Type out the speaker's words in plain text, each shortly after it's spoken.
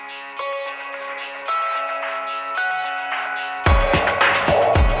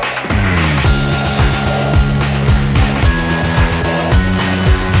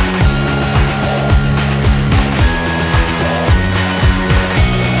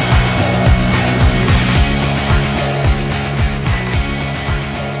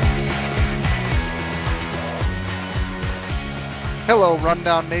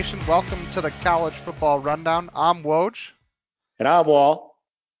Rundown Nation? Welcome to the College Football Rundown. I'm Woj, And I'm Wall.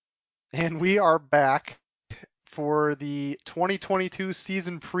 and we are back for the 2022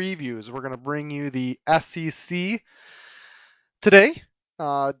 season previews. We're going to bring you the SEC today.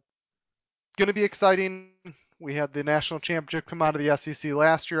 Going to be exciting. We had the national championship come out of the SEC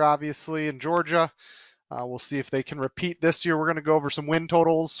last year, obviously, in Georgia. We'll see if they can repeat this year. We're going to go over some win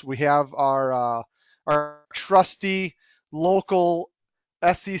totals. We have our trusty local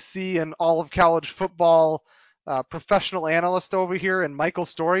SEC and all of college football professional analyst over here, and Michael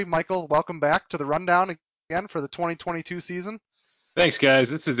Story. Michael, welcome back to the rundown again for the 2022 season. Thanks, guys.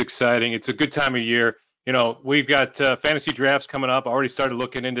 This is exciting. It's a good time of year. You know, we've got fantasy drafts coming up. I already started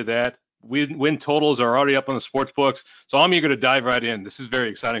looking into that. Win totals are already up on the sports books, so I'm eager to dive right in. This is very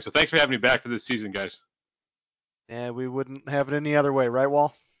exciting. So thanks for having me back for this season, guys. And we wouldn't have it any other way, right,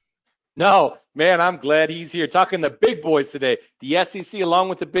 Wall? No, man, I'm glad he's here. Talking the big boys today. The SEC along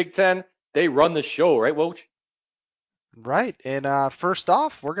with the Big Ten, they run the show, right, Woj? Right. And first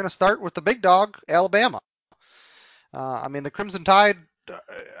off, we're going to start with the big dog, Alabama. The Crimson Tide,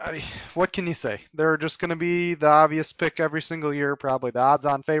 what can you say? They're just going to be the obvious pick every single year, probably the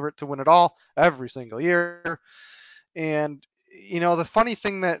odds-on favorite to win it all every single year. And, the funny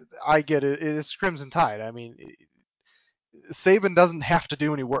thing that I get is Crimson Tide. Saban doesn't have to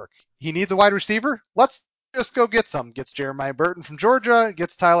do any work. He needs a wide receiver. Let's just go get some. Gets Jeremiah Burton from Georgia,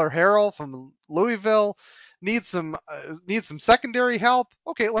 gets Tyler Harrell from Louisville. Needs some secondary help.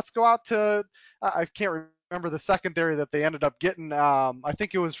 Okay, let's go out to I can't remember the secondary that they ended up getting. I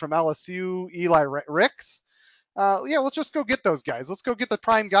think it was from LSU, Eli Ricks. Let's just go get those guys. Let's go get the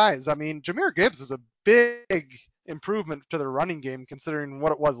prime guys. Jahmyr Gibbs is a big improvement to the running game considering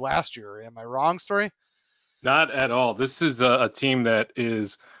what it was last year. Am I wrong, Story? Not at all. This is a team that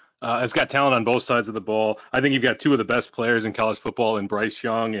has got talent on both sides of the ball. I think you've got two of the best players in college football in Bryce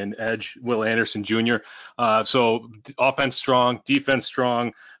Young and Edge Will Anderson Jr. So offense strong, defense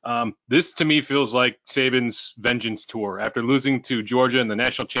strong. This to me feels like Saban's vengeance tour. After losing to Georgia in the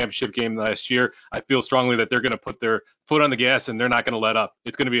national championship game last year, I feel strongly that they're going to put their foot on the gas and they're not going to let up.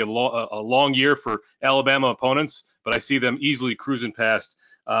 It's going to be a long year for Alabama opponents, but I see them easily cruising past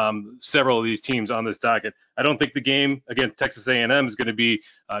several of these teams on this docket. I don't think the game against Texas A&M is going to be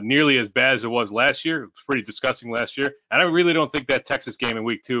nearly as bad as it was last year. It was pretty disgusting last year. And I really don't think that Texas game in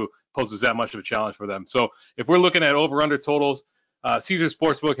week 2 poses that much of a challenge for them. So if we're looking at over-under totals, Caesar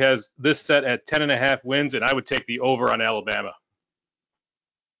Sportsbook has this set at 10.5 wins, and I would take the over on Alabama.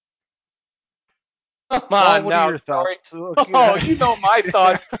 Come Well, on what are now, your Story. thoughts? Oh, you know my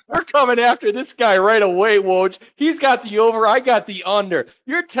thoughts. We're coming after this guy right away, Woj. He's got the over, I got the under.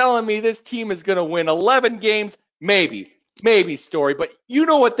 You're telling me this team is going to win 11 games? Maybe, Story. But you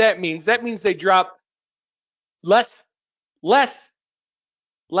know what that means. That means they drop less, less,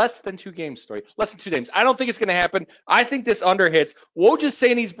 less than 2 games, Story. Less than 2 games. I don't think it's going to happen. I think this under hits. Woj is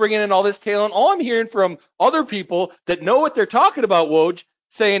saying he's bringing in all this talent. All I'm hearing from other people that know what they're talking about, Woj,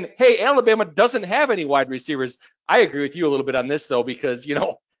 saying, hey, Alabama doesn't have any wide receivers. I agree with you a little bit on this, though, because,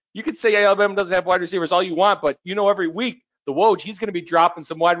 you could say Alabama doesn't have wide receivers all you want, but, every week, the Woj, he's going to be dropping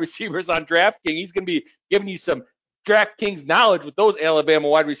some wide receivers on DraftKings. He's going to be giving you some DraftKings knowledge with those Alabama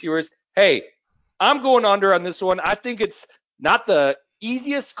wide receivers. Hey, I'm going under on this one. I think it's not the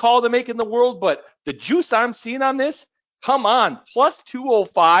easiest call to make in the world, but the juice I'm seeing on this, come on, plus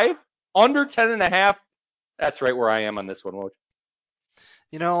 205, under 10.5. That's right where I am on this one, Woj.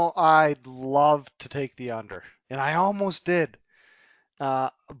 I'd love to take the under, and I almost did.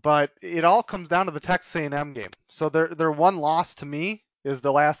 But it all comes down to the Texas A&M game. So their one loss to me is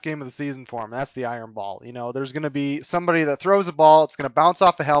the last game of the season for them. That's the Iron Ball. There's going to be somebody that throws a ball. It's going to bounce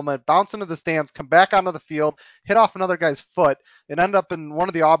off a helmet, bounce into the stands, come back onto the field, hit off another guy's foot, and end up in one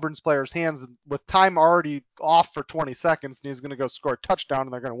of the Auburn's players' hands with time already off for 20 seconds, and he's going to go score a touchdown,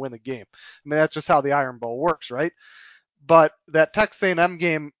 and they're going to win the game. That's just how the Iron Bowl works, right? But that Texas A&M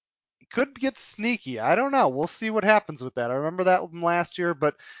game could get sneaky. I don't know. We'll see what happens with that. I remember that from last year,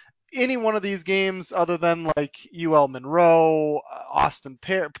 but any one of these games other than like UL Monroe, Austin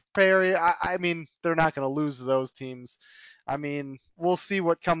Perry, they're not going to lose to those teams. We'll see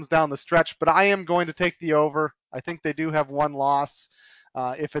what comes down the stretch, but I am going to take the over. I think they do have one loss.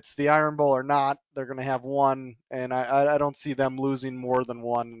 If it's the Iron Bowl or not, they're going to have one, and I don't see them losing more than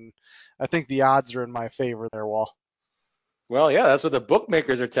one. I think the odds are in my favor there, Wall. Well, yeah, that's what the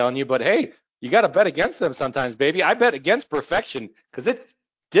bookmakers are telling you. But hey, you got to bet against them sometimes, baby. I bet against perfection because it's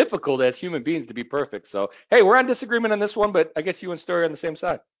difficult as human beings to be perfect. So, hey, we're on disagreement on this one, but I guess you and Story are on the same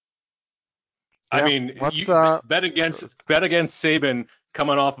side. I Yeah, mean, let's you bet against Saban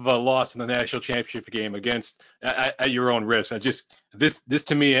coming off of a loss in the national championship game against at your own risk. I just this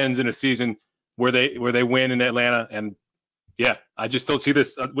to me ends in a season where they win in Atlanta, and yeah, I just don't see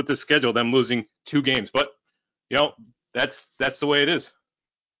this with the schedule them losing 2 games. But you know, that's the way it is.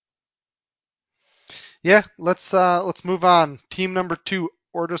 Yeah, let's move on. Team number 2.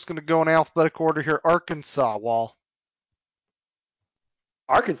 We're just going to go in alphabetical order here. Arkansas, Wall.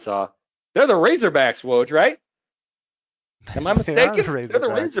 Arkansas. They're the Razorbacks, Woj, right? Am I They are the mistaken? They're the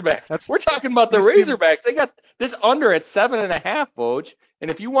Razorbacks. Razorbacks. That's We're talking about the used to be. Razorbacks. They got this under at 7.5, Woj. And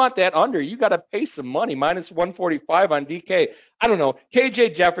if you want that under, you got to pay some money. Minus 145 on DK. I don't know.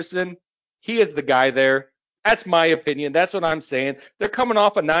 KJ Jefferson, he is the guy there. That's my opinion. That's what I'm saying. They're coming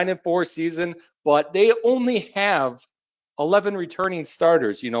off a 9-4 season, but they only have 11 returning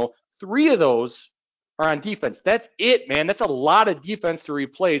starters. 3 of those are on defense. That's it, man. That's a lot of defense to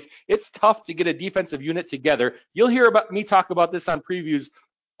replace. It's tough to get a defensive unit together. You'll hear about me talk about this on previews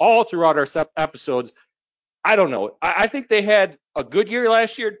all throughout our episodes. I don't know. I think they had a good year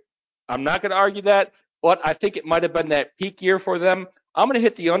last year. I'm not going to argue that, but I think it might have been that peak year for them. I'm going to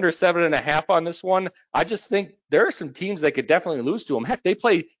hit the under 7.5 on this one. I just think there are some teams that could definitely lose to them. Heck, they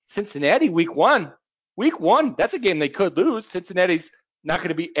play Cincinnati week 1. Week 1, that's a game they could lose. Cincinnati's not going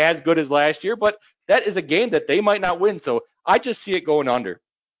to be as good as last year, but that is a game that they might not win. So I just see it going under.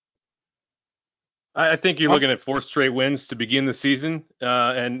 I think you're looking at 4 straight wins to begin the season,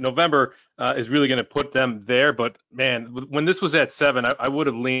 and November is really going to put them there. But man, when this was at 7, I would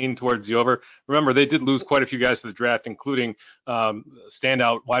have leaned towards the over. Remember, they did lose quite a few guys to the draft, including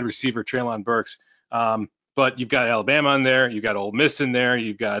standout wide receiver Treylon Burks. But you've got Alabama in there, you've got Ole Miss in there,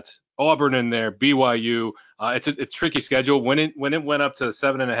 you've got Auburn in there, BYU. It's a tricky schedule. When it went up to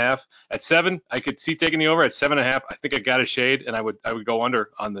 7.5, at 7, I could see taking the over. At 7.5, I think I got a shade, and I would go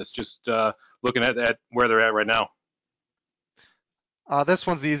under on this. Just looking at where they're at right now. This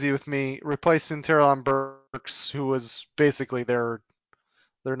one's easy with me. Replacing Terrell Burks, who was basically their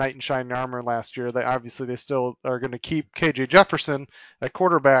knight in shining armor last year. They still are going to keep KJ Jefferson at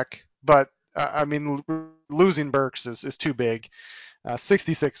quarterback, but I mean losing Burks is too big.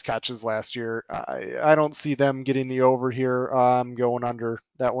 66 catches last year. I don't see them getting the over here. I'm going under.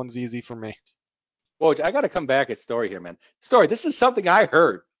 That one's easy for me. Well, I got to come back at Story here, man. Story, this is something I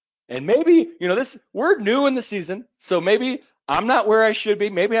heard. And maybe, we're new in the season, so maybe I'm not where I should be.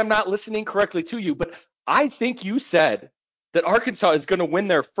 Maybe I'm not listening correctly to you, but I think you said that Arkansas is going to win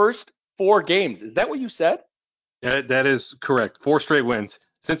their first 4 games. Is that what you said? That is correct. 4 straight wins.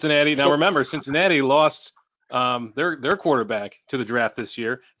 Cincinnati. Now remember, Cincinnati lost their quarterback to the draft this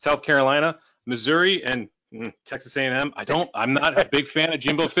year. South Carolina, Missouri, and Texas A&M. I'm not a big fan of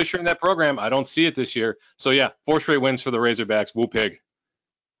Jimbo Fisher in that program. I don't see it this year. So yeah, 4 straight wins for the Razorbacks. Woo pig.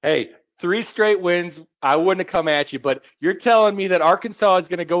 Hey, 3 straight wins. I wouldn't have come at you, but you're telling me that Arkansas is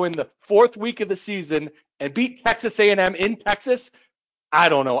going to go in the 4th week of the season and beat Texas A&M in Texas? I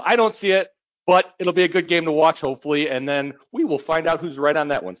don't know. I don't see it, but it'll be a good game to watch, hopefully, and then we will find out who's right on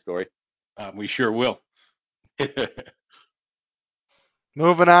that one, Story. We sure will.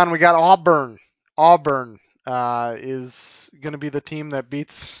 Moving on, we got Auburn. Auburn is going to be the team that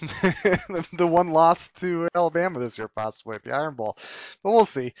beats the one loss to Alabama this year, possibly at the Iron Bowl. But we'll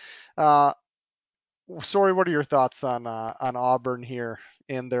see. Sorry, what are your thoughts on Auburn here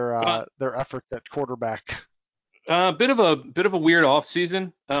and their efforts at quarterback? Bit of a weird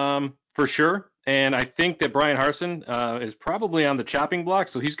offseason, for sure. And I think that Brian Harsin is probably on the chopping block.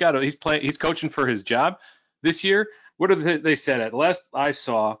 So he's coaching for his job this year. What are they set at? The last I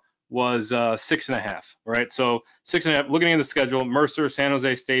saw was 6.5, right? So 6.5. Looking at the schedule, Mercer, San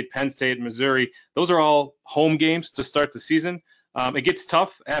Jose State, Penn State, Missouri. Those are all home games to start the season. It gets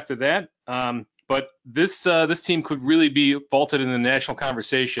tough after that. But this team could really be vaulted in the national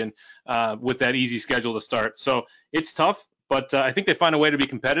conversation with that easy schedule to start. So it's tough, but I think they find a way to be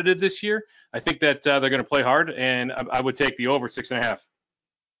competitive this year. I think that they're going to play hard, and I would take the over 6.5.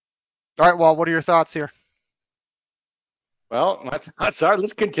 All right, well, what are your thoughts here? Well, that's hard.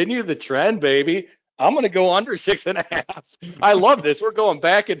 Let's continue the trend, baby. I'm going to go under 6.5. I love this. We're going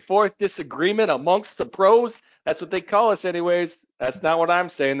back and forth disagreement amongst the pros. That's what they call us anyways. That's not what I'm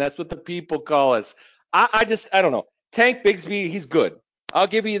saying. That's what the people call us. I don't know. Tank Bigsby, he's good. I'll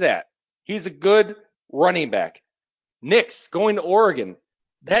give you that. He's a good running back. Nix going to Oregon.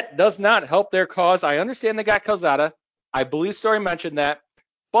 That does not help their cause. I understand they got Calzada. I believe Story mentioned that.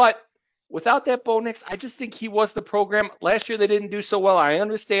 But without that Bo Nix, I just think he was the program. Last year they didn't do so well. I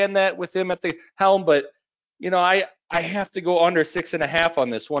understand that with him at the helm, but I have to go under 6.5 on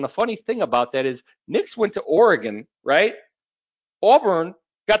this one. A funny thing about that is Nix went to Oregon, right? Auburn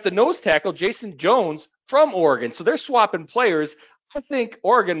got the nose tackle, Jason Jones, from Oregon. So they're swapping players. I think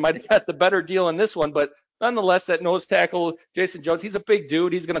Oregon might have got the better deal in this one, but nonetheless, that nose tackle, Jason Jones, he's a big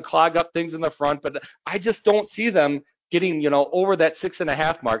dude. He's going to clog up things in the front, but I just don't see them getting, over that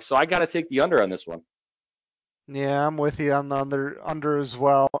 6.5 mark. So I got to take the under on this one. Yeah, I'm with you on the under as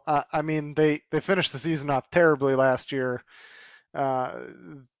well. I mean, they finished the season off terribly last year. Uh,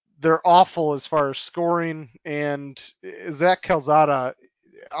 they're awful as far as scoring, and Zach Calzada,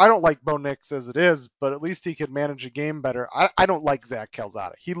 I don't like Bo Nix as it is, but at least he could manage a game better. I don't like Zach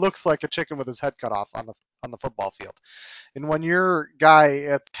Calzada. He looks like a chicken with his head cut off on the football field. And when your guy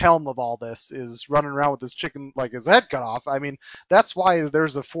at the helm of all this is running around with his chicken like his head cut off, I mean, that's why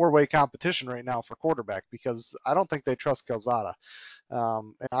there's a four-way competition right now for quarterback, because I don't think they trust Calzada.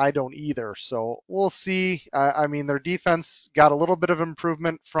 And I don't either. So we'll see. I mean, their defense got a little bit of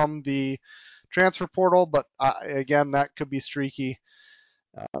improvement from the transfer portal, but again, that could be streaky.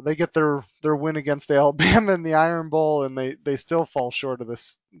 They get their win against Alabama in the Iron Bowl, and they still fall short of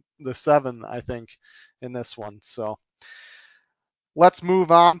the 7, I think, in this one. So let's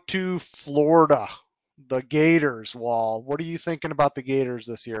move on to Florida. The Gators, Wall. What are you thinking about the Gators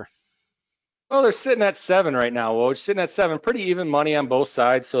this year? Well, they're sitting at 7 right now, Woj. Sitting at 7, pretty even money on both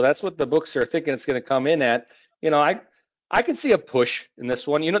sides. So that's what the books are thinking it's going to come in at. I can see a push in this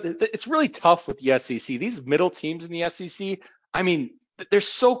one. It's really tough with the SEC. These middle teams in the SEC, I mean, they're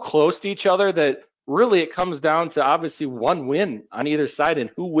so close to each other that really it comes down to obviously one win on either side and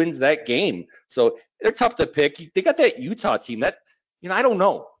who wins that game. So they're tough to pick. They got that Utah team that, I don't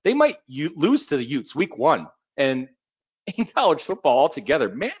know. They might lose to the Utes week 1. And in college football altogether.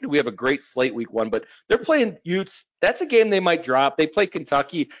 Man, do we have a great slate week 1, but they're playing Utes. That's a game they might drop. They play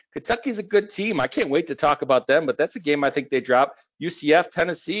Kentucky. Kentucky's a good team. I can't wait to talk about them, but that's a game I think they drop. UCF,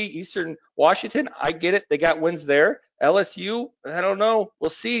 Tennessee, Eastern Washington, I get it. They got wins there. LSU, I don't know. We'll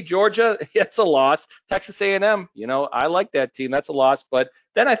see. Georgia, that's a loss. Texas A&M, I like that team. That's a loss, but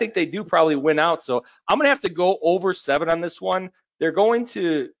then I think they do probably win out. So I'm going to have to go over 7 on this one. They're going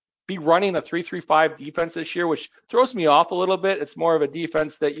to be running a 3-3-5 defense this year, which throws me off a little bit. It's more of a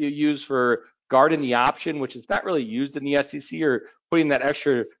defense that you use for guarding the option, which is not really used in the SEC, or putting that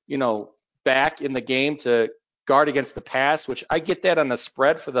extra, back in the game to guard against the pass, which I get that on the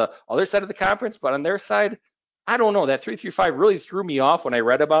spread for the other side of the conference, but on their side, I don't know. That 3-3-5 really threw me off when I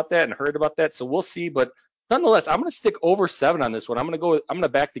read about that and heard about that. So we'll see. But nonetheless, I'm going to stick over 7 on this one. I'm going to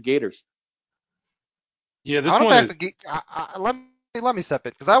back the Gators. Yeah, I this want to one back is. let me step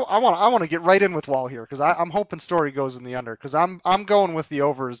in, because I want to get right in with Wall here, because I'm hoping Story goes in the under, because I'm going with the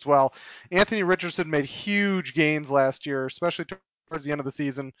over as well. Anthony Richardson made huge gains last year, especially towards the end of the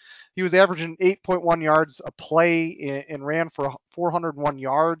season. He was averaging 8.1 yards a play and ran for 401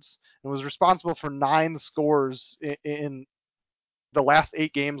 yards and was responsible for 9 scores in the last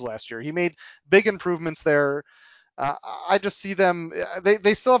 8 games last year. He made big improvements there. I just see them.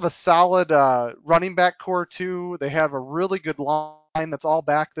 They still have a solid running back core too. They have a really good line that's all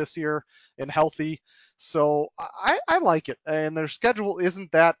back this year and healthy. So I like it. And their schedule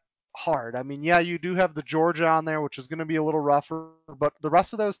isn't that hard. I mean, yeah, you do have the Georgia on there, which is going to be a little rougher, but the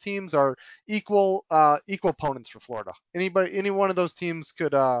rest of those teams are equal opponents for Florida. Any one of those teams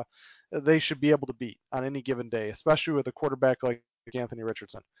they should be able to beat on any given day, especially with a quarterback like Anthony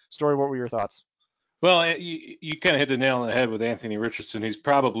Richardson. Story, what were your thoughts? Well, you kind of hit the nail on the head with Anthony Richardson. He's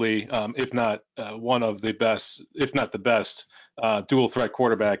probably, if not one of the best, if not the best, dual threat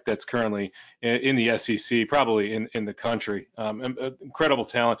quarterback that's currently in the SEC, probably in the country. Incredible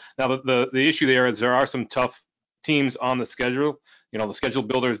talent. Now, the issue there is there are some tough teams on the schedule. The schedule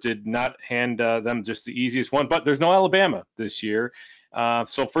builders did not hand them just the easiest one, but there's no Alabama this year.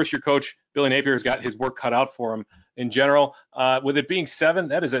 So first-year coach Billy Napier has got his work cut out for him in general. With it being 7,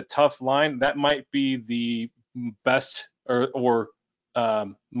 that is a tough line. That might be the best or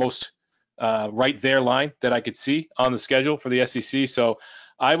most right there line that I could see on the schedule for the SEC. So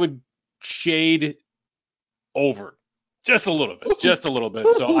I would shade over just a little bit, just a little bit.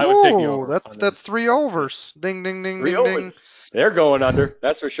 So I would take the Ooh, over that's on that's this. 3 overs. Ding ding ding Three ding overs. ding. They're going under,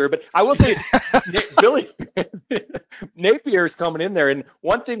 that's for sure. But I will say, Billy Napier's coming in there, and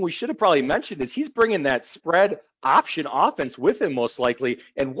one thing we should have probably mentioned is he's bringing that spread option offense with him most likely.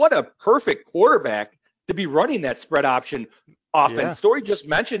 And what a perfect quarterback to be running that spread option offense. Yeah. Story just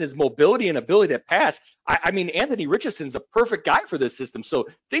mentioned his mobility and ability to pass. I mean, Anthony Richardson's a perfect guy for this system. So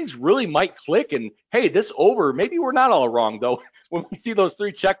things really might click. And hey, this over, maybe we're not all wrong though. When we see those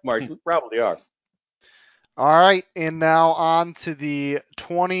 3 check marks, we probably are. All right, and now on to the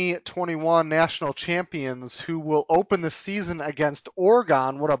 2021 national champions who will open the season against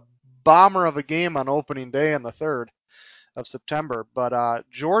Oregon. What a bomber of a game on opening day on the 3rd of September. But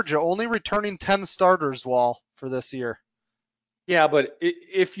Georgia only returning 10 starters, Wall, for this year. Yeah, but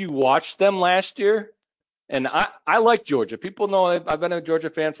if you watched them last year, and I like Georgia. People know I've been a Georgia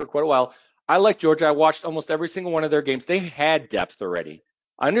fan for quite a while. I like Georgia. I watched almost every single one of their games. They had depth already.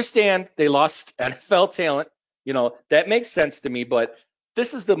 I understand they lost NFL talent. That makes sense to me, but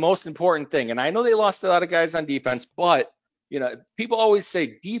this is the most important thing. And I know they lost a lot of guys on defense, but people always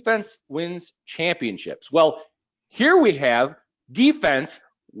say defense wins championships. Well, here we have defense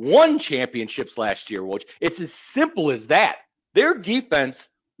won championships last year, Woj. It's as simple as that. Their defense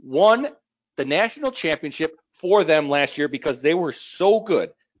won the national championship for them last year because they were so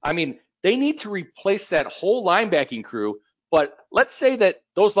good. I mean, they need to replace that whole linebacking crew, but let's say that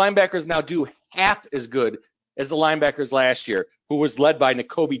those linebackers now do half as good as the linebackers last year, who was led by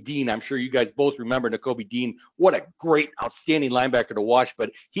Nakobe Dean. I'm sure you guys both remember Nakobe Dean. What a great, outstanding linebacker to watch,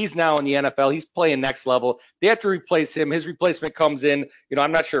 but he's now in the NFL. He's playing next level. They have to replace him. His replacement comes in.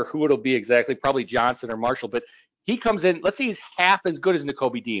 I'm not sure who it'll be exactly, probably Johnson or Marshall, but he comes in. Let's say he's half as good as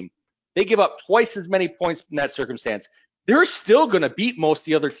Nakobe Dean. They give up twice as many points in that circumstance. They're still going to beat most of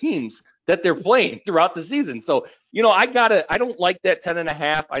the other teams that they're playing throughout the season. So, I don't like that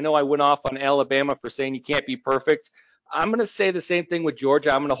 10.5. I know I went off on Alabama for saying you can't be perfect. I'm going to say the same thing with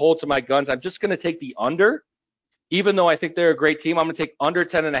Georgia. I'm going to hold to my guns. I'm just going to take the under, even though I think they're a great team. I'm going to take under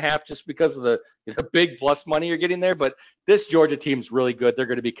 10.5 just because of the big plus money you're getting there. But this Georgia team's really good. They're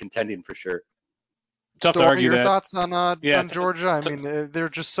going to be contending for sure. Tough to Story, argue your that. thoughts on Yeah. Georgia? I mean, they're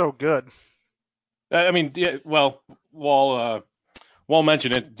just so good. I mean, yeah, well, Wall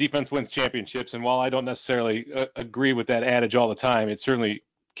mentioned it. Defense wins championships, and while I don't necessarily agree with that adage all the time, it certainly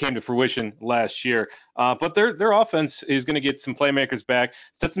came to fruition last year. But their offense is going to get some playmakers back.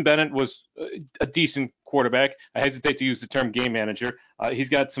 Stetson Bennett was a decent quarterback. I hesitate to use the term game manager. He's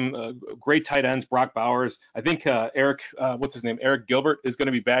got some great tight ends. Brock Bowers. I think what's his name? Eric Gilbert is going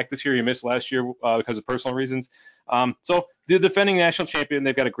to be back this year. He missed last year because of personal reasons. So the defending national champion,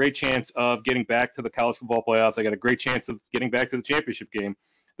 they've got a great chance of getting back to the college football playoffs. They got a great chance of getting back to the championship game.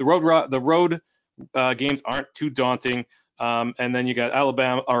 The road games aren't too daunting. And then you got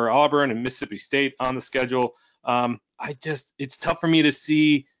Alabama or Auburn and Mississippi State on the schedule. It's tough for me to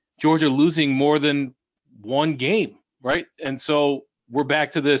see Georgia losing more than one game, right? And so we're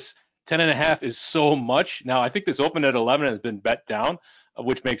back to this 10.5 is so much. Now I think this opened at 11 and has been bet down,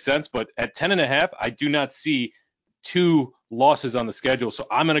 which makes sense. But at 10.5, I do not see two losses on the schedule. So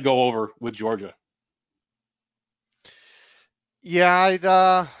I'm going to go over with Georgia.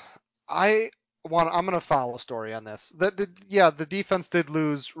 Yeah, I'm gonna follow story on this. The defense did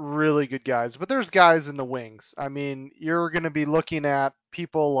lose really good guys, but there's guys in the wings. I mean, you're gonna be looking at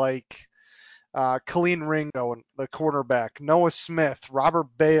people like Colleen Ringo, the cornerback, Noah Smith, Robert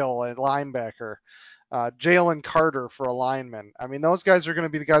Bale at linebacker, Jalen Carter for a lineman. I mean, those guys are going to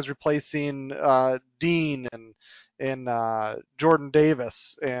be the guys replacing Dean and Jordan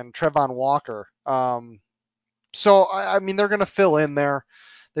Davis and Trevon Walker. So I mean, they're going to fill in there.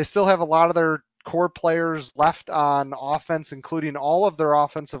 They still have a lot of their core players left on offense, including all of their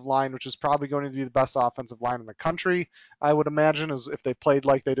offensive line, which is probably going to be the best offensive line in the country, I would imagine, as if they played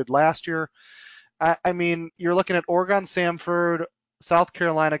like they did last year. I mean, you're looking at Oregon, Samford, South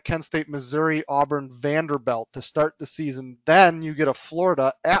Carolina, Kent State, Missouri, Auburn, Vanderbilt to start the season. Then you get a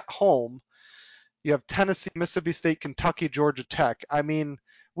Florida at home. You have Tennessee, Mississippi State, Kentucky, Georgia Tech. I mean,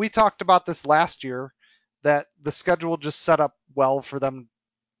 we talked about this last year, that the schedule just set up well for them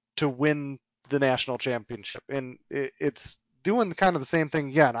to win the national championship. And it's doing kind of the same thing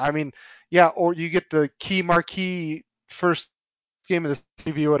again. I mean, yeah, or you get the key marquee first game of the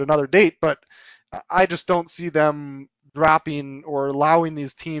review at another date, but I just don't see them dropping or allowing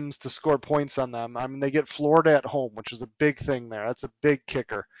these teams to score points on them. I mean, they get Florida at home, which is a big thing there. That's a big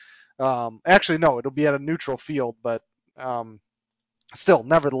kicker. Actually, no, it'll be at a neutral field, but still,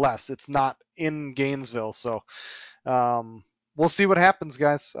 nevertheless, it's not in Gainesville. So we'll see what happens,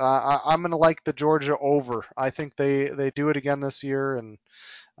 guys. I'm going to like the Georgia over. I think they do it again this year, and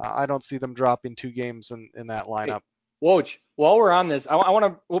I don't see them dropping two games in that lineup. Hey, Woj, while we're on this,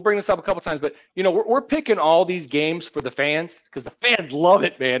 we'll bring this up a couple times, but we're picking all these games for the fans because the fans love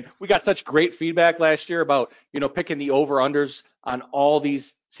it, man. We got such great feedback last year about picking the over unders on all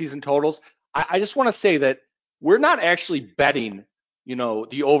these season totals. I just want to say that we're not actually betting,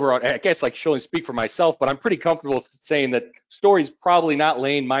 the over. I guess like showing speak for myself, but I'm pretty comfortable saying that Story's probably not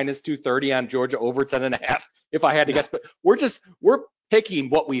laying minus 230 on Georgia over 10.5 if I had to guess. But we're picking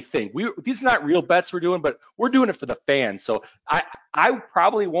what we think. These are not real bets we're doing, but we're doing it for the fans. So I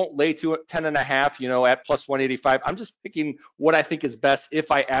probably won't lay to 10.5, at plus 185. I'm just picking what I think is best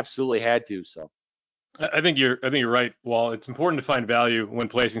if I absolutely had to. So I think you're right. Well, it's important to find value when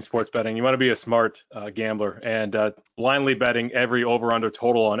placing sports betting. You want to be a smart gambler, and blindly betting every over/under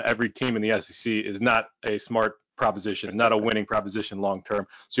total on every team in the SEC is not a smart proposition, not a winning proposition long term.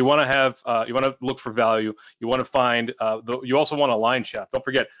 So you want to look for value. You want to find you also want a line shop. Don't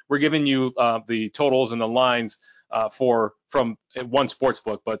forget, we're giving you the totals and the lines from one sports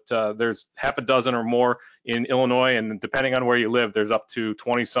book, but there's half a dozen or more in Illinois, and depending on where you live, there's up to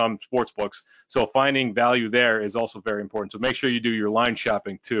 20 some sports books. So finding value there is also very important. So make sure you do your line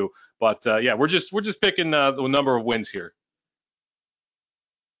shopping too. But yeah, we're just picking the number of wins here.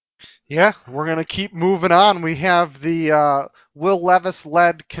 Yeah, we're going to keep moving on. We have the Will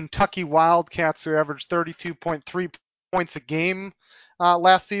Levis-led Kentucky Wildcats, who averaged 32.3 points a game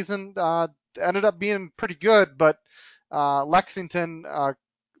last season. Ended up being pretty good, but Lexington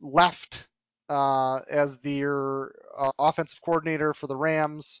left as their offensive coordinator for the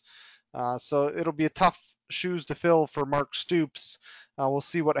Rams. So it'll be a tough shoes to fill for Mark Stoops. We'll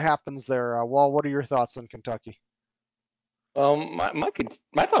see what happens there. Wall, what are your thoughts on Kentucky?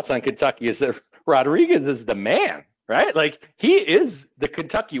 My thoughts on Kentucky is that Rodriguez is the man, right? Like he is the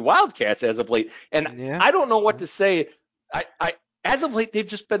Kentucky Wildcats as of late, and Yeah. I don't know what to say. I as of late they've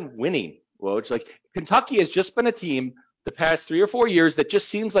just been winning. Well, it's like Kentucky has just been a team the past 3 or 4 years that just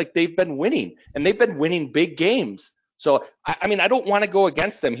seems like they've been winning, and they've been winning big games. So I mean I don't want to go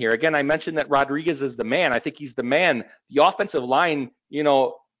against them here. Again, I mentioned that Rodriguez is the man. I think he's the man. The offensive line,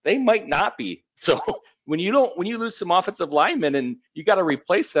 they might not be. So when you lose some offensive linemen and you got to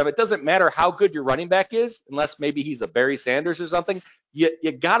replace them, it doesn't matter how good your running back is, unless maybe he's a Barry Sanders or something.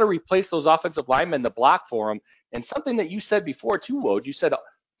 You got to replace those offensive linemen to block for them. And something that you said before too, Woj, you said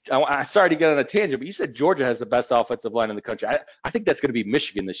I sorry to get on a tangent, but you said Georgia has the best offensive line in the country. I think that's going to be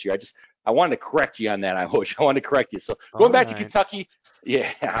Michigan this year. I wanted to correct you on that. Woj. I wanted to correct you. So going All back to right. Kentucky,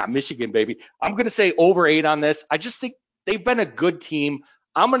 yeah, Michigan baby. I'm going to say over 8 on this. I just think they've been a good team.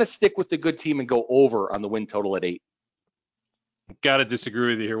 I'm going to stick with the good team and go over on the win total at 8. Got to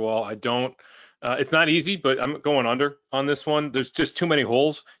disagree with you here, Wall. I don't. It's not easy, but I'm going under on this one. There's just too many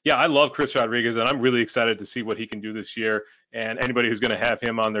holes. Yeah, I love Chris Rodriguez, and I'm really excited to see what he can do this year. And anybody who's going to have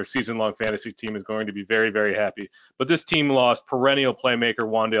him on their season-long fantasy team is going to be very, very happy. But this team lost perennial playmaker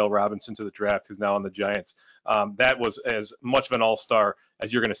Wan'Dale Robinson to the draft, who's now on the Giants. That was as much of an all-star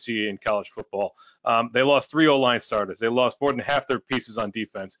as you're going to see in college football. They lost 3 O-line starters. They lost more than half their pieces on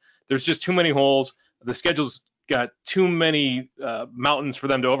defense. There's just too many holes. The schedule's got too many mountains for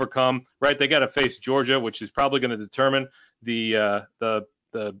them to overcome, right? They got to face Georgia, which is probably going to determine the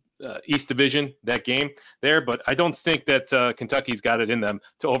East Division, that game there. But I don't think that Kentucky's got it in them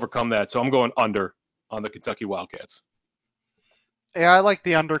to overcome that. So I'm going under on the Kentucky Wildcats. Yeah, I like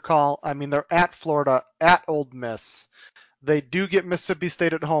the undercall. I mean, they're at Florida, at Ole Miss. They do get Mississippi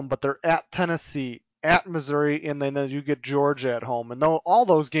State at home, but they're at Tennessee, at Missouri, and then you get Georgia at home. And all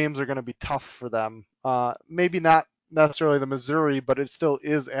those games are going to be tough for them. Maybe not necessarily the Missouri, but it still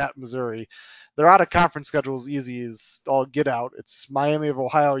is at Missouri. Their out of conference schedule is easy as all get out. It's Miami of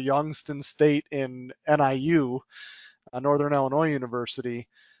Ohio, Youngstown State, and NIU, Northern Illinois University.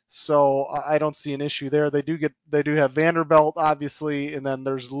 So I don't see an issue there. They do have Vanderbilt obviously, and then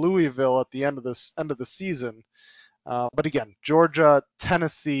there's Louisville at the end of the season. But again, Georgia,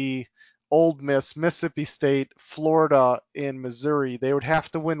 Tennessee, Ole Miss, Mississippi State, Florida, and Missouri, they would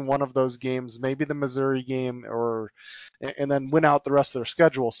have to win one of those games, maybe the Missouri game, and then win out the rest of their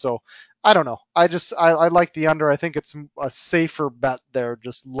schedule. So I don't know. I like the under. I think it's a safer bet there,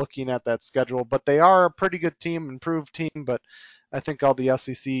 just looking at that schedule. But they are a pretty good team, improved team. But I think all the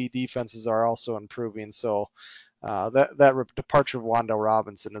SEC defenses are also improving. So that departure of Wan'Dale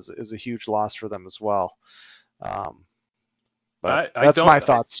Robinson is a huge loss for them as well. Um, but I that's don't. my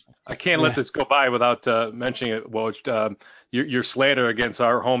thoughts. I can't let Yeah. this go by without mentioning it, Woj. Your slander against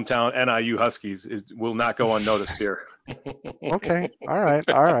our hometown NIU Huskies will not go unnoticed here. Okay. All right.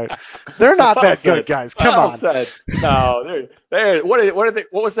 All right. They're not Well that good, said. guys. Come Well on. said. No, they're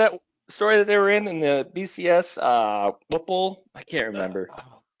what was that story that they were in the BCS football? I can't remember.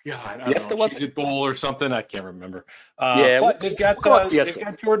 Oh God, I don't know, Fiesta was Cheez it? It Bowl or something. I can't remember. Yeah, But we'll go with they've Fiesta.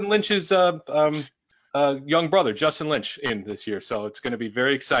 got Jordan Lynch's young brother, Justin Lynch, in this year, so it's going to be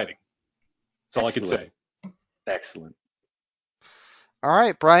very exciting. That's all I could Excellent. say. Excellent. All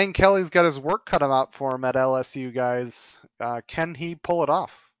right. Brian Kelly's got his work cut out for him at LSU, guys. Can he pull it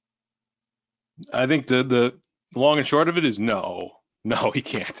off? I think the long and short of it is no, no, he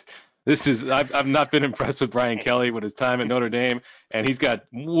can't. I've not been impressed with Brian Kelly with his time at Notre Dame, and he's got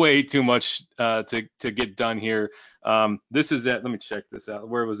way too much to get done here. This is at Let me check this out.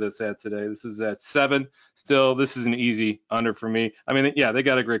 Where was this at today? This is at 7. Still, this is an easy under for me. I mean, yeah, they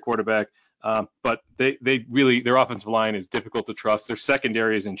got a great quarterback. But they really, their offensive line is difficult to trust. Their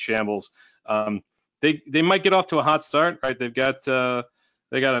secondary is in shambles. They might get off to a hot start, right? They got a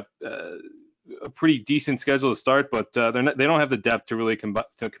pretty decent schedule to start, but they don't have the depth to really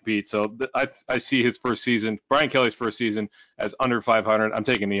to compete. So I see his first season, Brian Kelly's first season, as under 500. I'm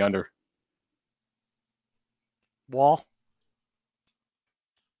taking the under. Wall.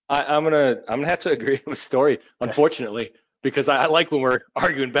 I'm gonna have to agree with Story, unfortunately, because I like when we're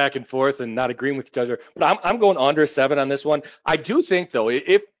arguing back and forth and not agreeing with each other. But I'm going under 7 on this one. I do think though,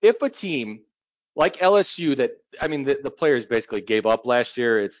 if a team like LSU that I mean the players basically gave up last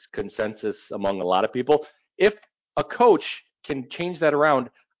year, it's consensus among a lot of people. If a coach can change that around,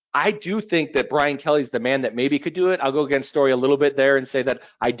 I do think that Brian Kelly's the man that maybe could do it. I'll go against Story a little bit there and say that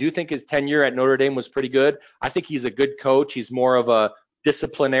I do think his tenure at Notre Dame was pretty good. I think he's a good coach. He's more of a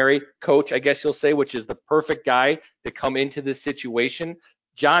disciplinary coach, I guess you'll say, which is the perfect guy to come into this situation.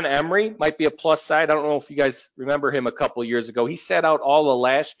 John Emery might be a plus side. I don't know if you guys remember him a couple of years ago. He sat out all of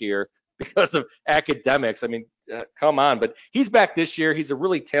last year because of academics. I mean, come on. But he's back this year. He's a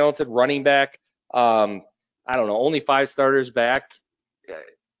really talented running back. I don't know, only 5 starters back.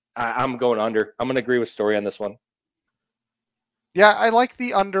 I'm going under. I'm going to agree with Story on this one. Yeah, I like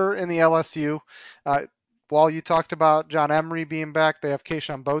the under in the LSU. While you talked about John Emery being back, they have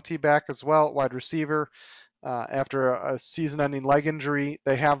Keishon Boutte back as well, wide receiver. After a season-ending leg injury,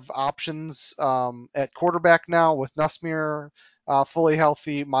 they have options at quarterback now with Nussmeier fully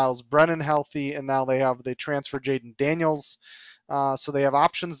healthy, Miles Brennan healthy, and now they transfer Jaden Daniels. So they have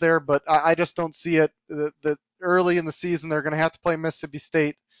options there, but I just don't see it. The early in the season, they're going to have to play Mississippi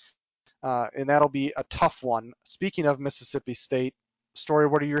State. And that'll be a tough one. Speaking of Mississippi State, Story,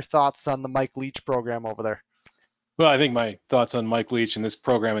 what are your thoughts on the Mike Leach program over there? Well, I think my thoughts on Mike Leach and this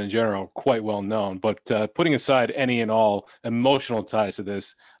program in general are quite well known. But putting aside any and all emotional ties to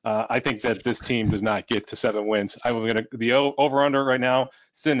this, I think that this team does not get to 7 wins. I'm going to the over/under right now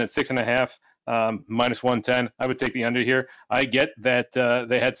sitting at 6.5, minus 110. I would take the under here. I get that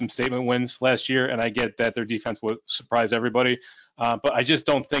they had some statement wins last year, and I get that their defense will surprise everybody. But I just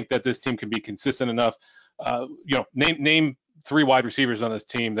don't think that this team can be consistent enough. Name 3 wide receivers on this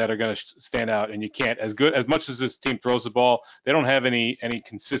team that are going to stand out, and you can't. As much as this team throws the ball, they don't have any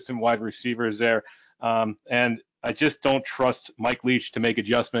consistent wide receivers there, and I just don't trust Mike Leach to make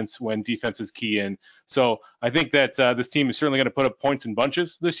adjustments when defenses key in. So I think that this team is certainly going to put up points in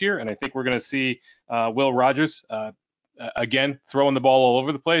bunches this year, and I think we're going to see Will Rogers again throwing the ball all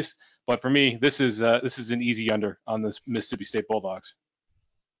over the place. But for me, this is an easy under on the Mississippi State Bulldogs.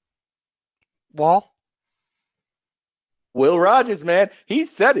 Wall? Will Rogers, man, he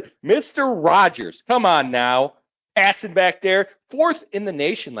said it. Mr. Rogers, come on now. Passing back there, 4th in the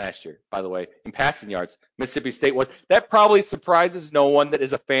nation last year, by the way, in passing yards. Mississippi State was. That probably surprises no one that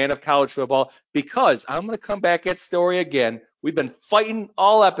is a fan of college football because I'm going to come back at Story again. We've been fighting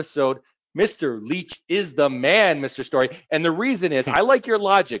all episode. Mr. Leach is the man, Mr. Story. And the reason is I like your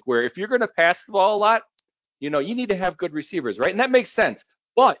logic where if you're going to pass the ball a lot, you need to have good receivers, right? And that makes sense.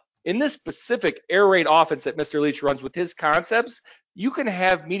 But in this specific air raid offense that Mr. Leach runs with his concepts, you can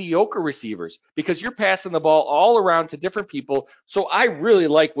have mediocre receivers because you're passing the ball all around to different people. So I really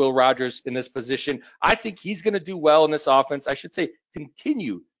like Will Rogers in this position. I think he's going to do well in this offense. I should say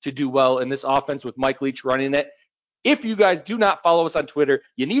continue to do well in this offense with Mike Leach running it. If you guys do not follow us on Twitter,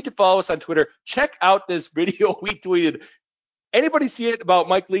 you need to follow us on Twitter. Check out this video we tweeted. Anybody see it about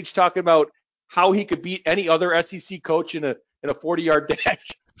Mike Leach talking about how he could beat any other SEC coach in a 40-yard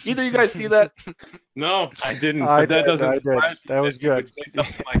dash? Either you guys see that? No, I didn't. I But that did. doesn't I did. surprise me That was that you would good. say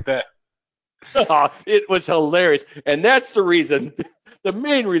something like that. Oh, it was hilarious. And that's the reason, the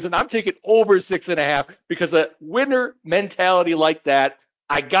main reason I'm taking over 6.5 because a winner mentality like that,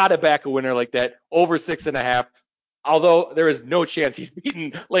 I got to back a winner like that over 6.5. Although there is no chance he's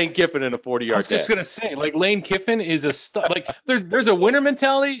beating Lane Kiffin in a I 40-yard was just dash. gonna say, like Lane Kiffin is a like there's a winner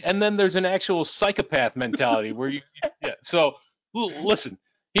mentality and then there's an actual psychopath mentality where yeah. So listen,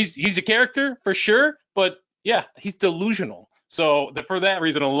 he's a character for sure, but yeah, he's delusional. So for that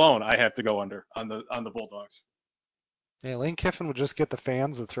reason alone, I have to go under on the Bulldogs. Yeah, Lane Kiffin would just get the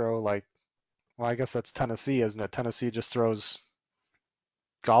fans to throw well, I guess that's Tennessee, isn't it? Tennessee just throws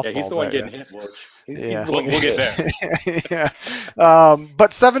golf Yeah, he's the balls one at you. getting hit, Woj. He's Yeah. the one We'll getting get hit. there. Yeah.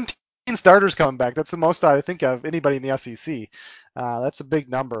 But 17 starters coming back. That's the most I think of anybody in the SEC. That's a big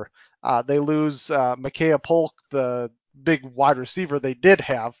number. They lose Micaiah Polk, the big wide receiver they did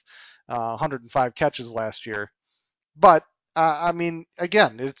have, 105 catches last year. But, I mean,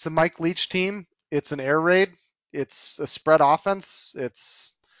 again, it's a Mike Leach team. It's an air raid. It's a spread offense.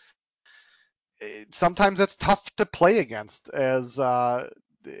 Sometimes that's tough to play against as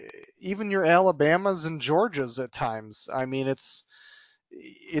even your Alabamas and Georgias at times. I mean, it's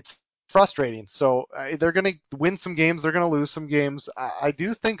frustrating. So they're going to win some games. They're going to lose some games. I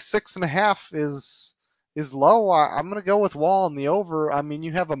do think 6.5 is low. I'm going to go with Wall in the over. I mean,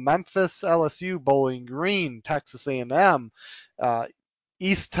 you have a Memphis, LSU, Bowling Green, Texas A&M, uh,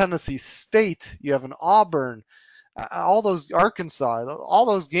 East Tennessee State. You have an Auburn. All those Arkansas. All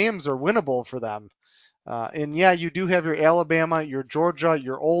those games are winnable for them. And yeah, you do have your Alabama, your Georgia,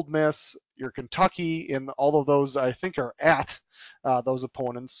 your Ole Miss, your Kentucky, and all of those I think are at those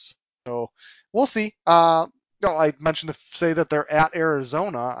opponents. So we'll see. No, I mentioned to say that they're at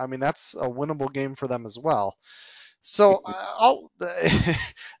Arizona. I mean, that's a winnable game for them as well. So I'll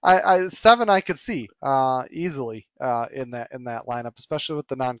seven I could see easily in that lineup, especially with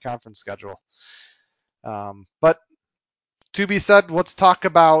the non-conference schedule. But to be said, let's talk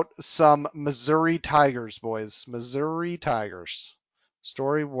about some Missouri Tigers, boys. Missouri Tigers.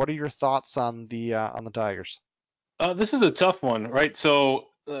 Story, what are your thoughts on the Tigers? This is a tough one, right? So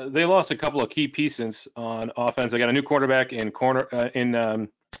they lost a couple of key pieces on offense. They got a new quarterback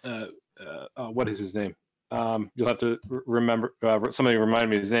uh, what is his name? You'll have to remember. Somebody remind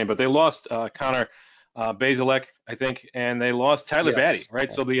me his name. But they lost Connor Bazelak, I think, and they lost Tyler Batty, Yes.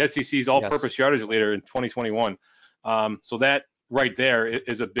 right? So the SEC's Yes. all-purpose yardage leader in 2021. So that right there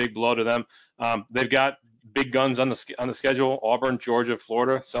is a big blow to them. They've got big guns on the schedule: Auburn, Georgia,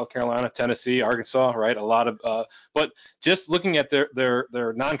 Florida, South Carolina, Tennessee, Arkansas. Right, a lot of. But just looking at their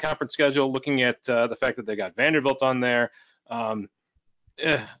non-conference schedule, looking at the fact that they got Vanderbilt on there, um,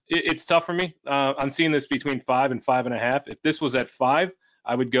 it's tough for me. I'm seeing this between 5 and 5.5. If this was at 5,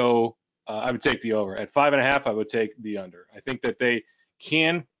 I would go. I would take the over. At 5.5, I would take the under. I think that they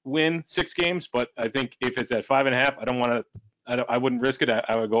can win 6 games, but I think if it's at 5.5, I don't want to. I wouldn't risk it.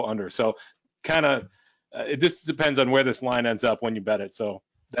 I would go under. So kind of. It just depends on where this line ends up when you bet it. So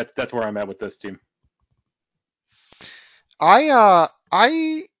that's where I'm at with this team. I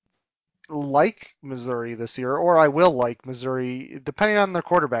like Missouri this year, or I will like Missouri depending on their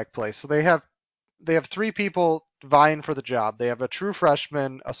quarterback play. So they have three people vying for the job. They have a true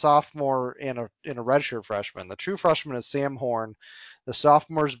freshman, a sophomore, and a redshirt freshman. The true freshman is Sam Horn. The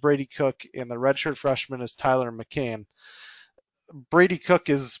sophomore is Brady Cook, and the redshirt freshman is Tyler McCann. Brady Cook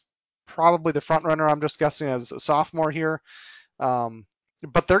is probably the front runner. I'm just guessing as a sophomore here. Um,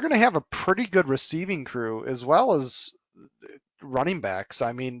 but they're going to have a pretty good receiving crew as well as running backs.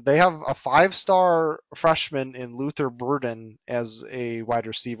 I mean, they have a 5-star freshman in Luther Burden as a wide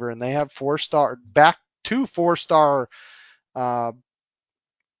receiver, and they have 4-star uh,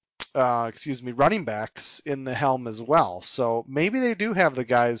 running backs in the helm as well. So maybe they do have the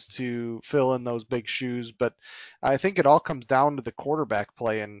guys to fill in those big shoes, but I think it all comes down to the quarterback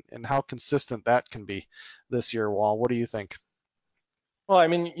play and how consistent that can be this year. Wall, what do you think? Well, I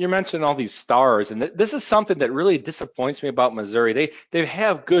mean, you're mentioning all these stars, and this is something that really disappoints me about Missouri. They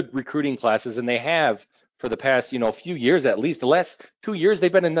have good recruiting classes, and they have for the past few years at least. The last 2 years,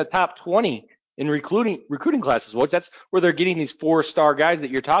 they've been in the top 20 in recruiting classes. Which that's where they're getting these 4-star guys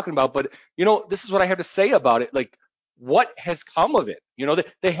that you're talking about. But this is what I have to say about it. Like, what has come of it?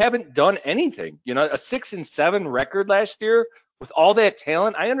 They haven't done anything. A 6-7 record last year with all that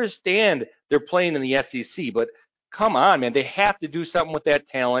talent. I understand they're playing in the SEC, but come on, man. They have to do something with that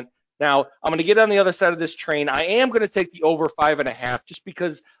talent. Now, I'm going to get on the other side of this train. I am going to take the over 5.5 just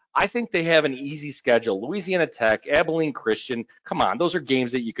because I think they have an easy schedule. Louisiana Tech, Abilene Christian. Come on, those are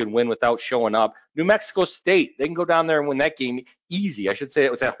games that you can win without showing up. New Mexico State, they can go down there and win that game easy. I should say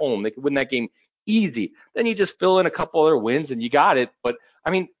it was at home. They could win that game easy. Then you just fill in a couple other wins and you got it. But I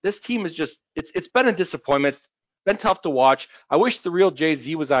mean, this team is just it's been a disappointment. It's been tough to watch. I wish the real Jay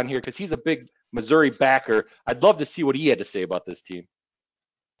Z was on here because he's a big Missouri backer. I'd love to see what he had to say about this team.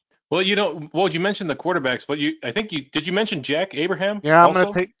 Well, you mentioned the quarterbacks, but I think you mention Jack Abraham Yeah, I'm going to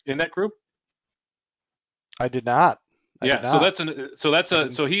also take. in that group? I did not. I did Yeah, so not. that's I a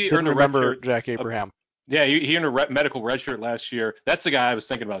didn't so he didn't earned a red remember shirt. Jack Uh, Abraham. yeah, he earned a medical red shirt last year. That's the guy I was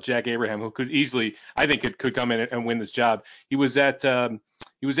thinking about, Jack Abraham, who could easily, I think, could come in and win this job. Where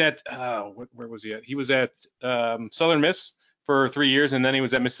was he at? He was at Southern Miss for 3 years, and then he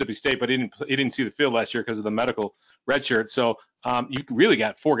was at Mississippi State, but he didn't see the field last year because of the medical red shirt. So you really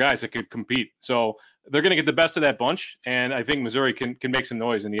got 4 guys that could compete. So they're going to get the best of that bunch, and I think Missouri can make some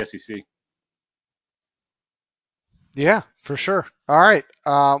noise in the SEC. Yeah, for sure. All right.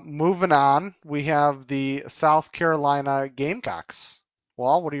 Moving on, we have the South Carolina Gamecocks.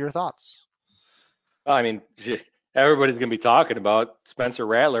 Well, what are your thoughts? I mean, Everybody's going to be talking about Spencer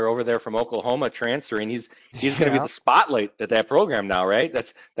Rattler over there from Oklahoma transferring. He's going to be Yeah, the spotlight at that program now, right?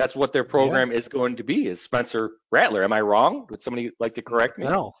 That's what their yeah. program is going to be, is Spencer Rattler. Am I wrong? Would somebody like to correct me?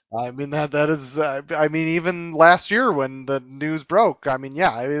 No, I mean that is. I mean, even last year when the news broke, I mean,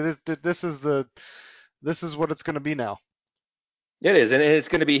 yeah, I mean, this is what it's going to be now. It is, and it's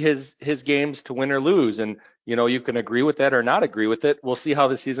going to be his games to win or lose, and you can agree with that or not agree with it. We'll see how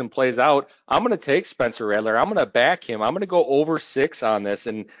the season plays out. I'm going to take Spencer Rattler. I'm going to back him. I'm going to go over 6 on this,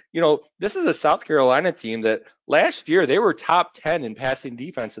 and this is a South Carolina team that last year they were top 10 in passing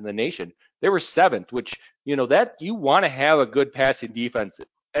defense in the nation. They were 7th, which that you want to have a good passing defense,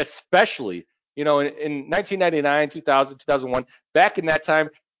 especially in 1999, 2000, 2001. Back in that time,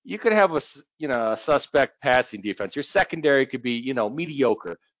 you could have a suspect passing defense. Your secondary could be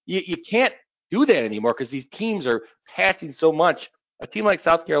mediocre. You can't do that anymore because these teams are passing so much. A team like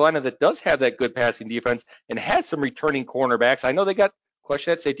South Carolina that does have that good passing defense and has some returning cornerbacks. I know they got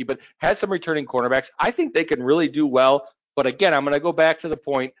question at safety, but has some returning cornerbacks. I think they can really do well. But again, I'm going to go back to the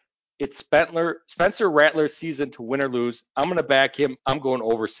point. It's Spencer Rattler's season to win or lose. I'm going to back him. I'm going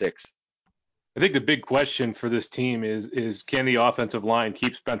over 6. I think the big question for this team is can the offensive line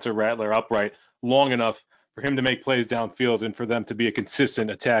keep Spencer Rattler upright long enough for him to make plays downfield and for them to be a consistent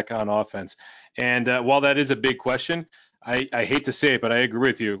attack on offense? And while that is a big question, I hate to say it, but I agree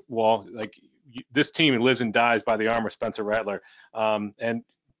with you. Well, like this team lives and dies by the arm of Spencer Rattler, and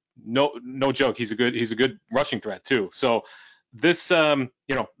no joke, he's a good rushing threat too. So this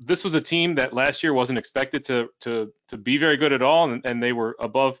was a team that last year wasn't expected to be very good at all, and they were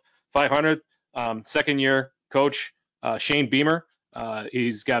above 500. Second year coach Shane Beamer.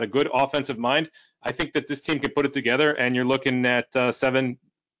 He's got a good offensive mind. I think that this team can put it together, and you're looking at 7,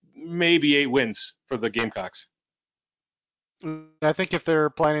 maybe 8 wins for the Gamecocks. I think if they're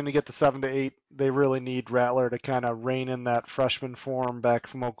planning to get to 7 to 8, they really need Rattler to kind of rein in that freshman form back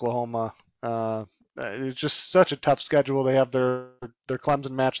from Oklahoma. It's just such a tough schedule. They have their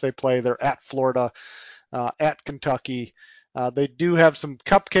Clemson match they play. They're at Florida, at Kentucky. They do have some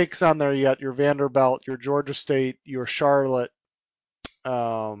cupcakes on there yet. Your Vanderbilt, your Georgia State, your Charlotte.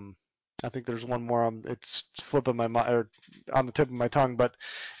 I think there's one more. It's flipping my mind or on the tip of my tongue, but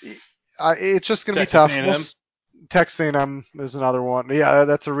it's just going to be Texas tough. A&M. Texas A&M is another one. Yeah,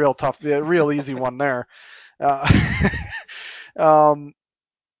 that's a real tough, real easy one there. Uh, um,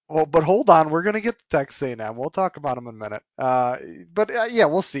 well, but hold on, we're gonna get to Texas A&M. We'll talk about them in a minute. But yeah,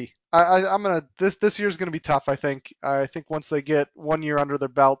 we'll see. I'm gonna this year's gonna be tough. I think once they get 1 year under their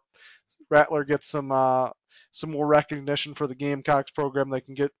belt, Rattler gets some more recognition for the Gamecocks program. They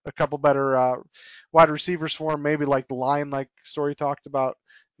can get a couple better wide receivers for him. Maybe like the line, like Story talked about.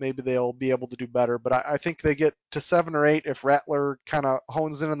 Maybe they'll be able to do better. But I think they get to 7 or 8 if Rattler kind of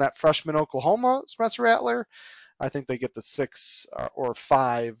hones in on that freshman Oklahoma Spencer Rattler. I think they get the 6 or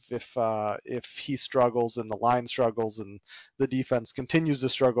 5 if he struggles and the line struggles and the defense continues to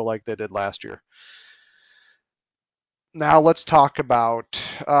struggle like they did last year. Now let's talk about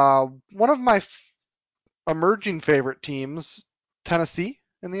one of my emerging favorite teams, Tennessee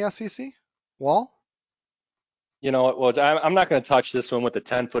in the SEC. Wall? You know, well, I'm not going to touch this one with the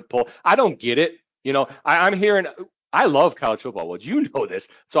 10-foot pole. I don't get it. I'm hearing, I love college football. Well, you know this.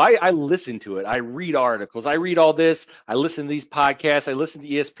 So I listen to it. I read articles. I read all this. I listen to these podcasts. I listen to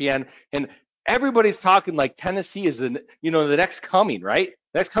ESPN. And everybody's talking like Tennessee is the next coming, right?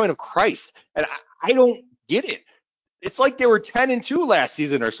 The next coming of Christ. And I don't get it. It's like they were 10-2 last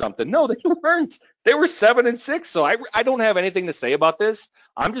season or something. No, they weren't. They were 7-6. So I don't have anything to say about this.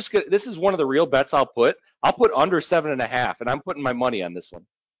 I'm just gonna. This is one of the real bets I'll put. I'll put under 7.5, and I'm putting my money on this one.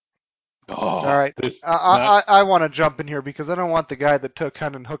 All Oh, right. this not I want to jump in here because I don't want the guy that took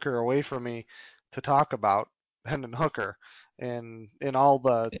Hendon Hooker away from me to talk about Hendon Hooker and all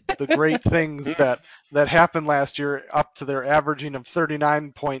the great things that happened last year up to their averaging of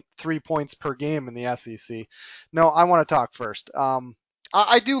 39.3 points per game in the SEC. No, I want to talk first.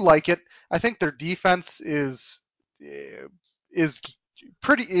 I do like it. I think their defense is is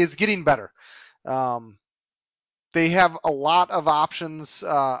getting better. Um, they have a lot of options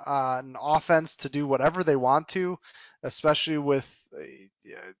on offense to do whatever they want to, especially with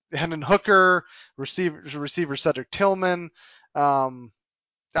Hendon Hooker, receiver Cedric Tillman. Um,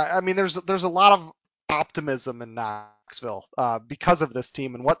 I mean, there's a lot of optimism in Knoxville because of this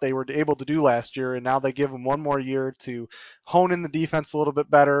team and what they were able to do last year, and now they give them one more year to hone in the defense a little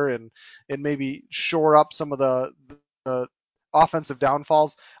bit better and maybe shore up some of the offensive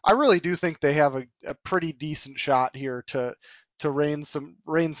downfalls. I really do think they have a pretty decent shot here to rain some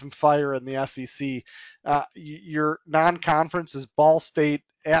fire in the SEC. Your non-conference is Ball State,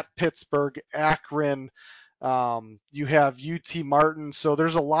 at Pittsburgh, Akron, You have UT Martin, so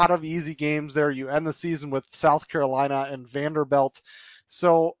there's a lot of easy games there. You end the season with South Carolina and Vanderbilt.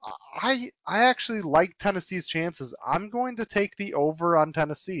 So I actually like Tennessee's chances. I'm going to take the over on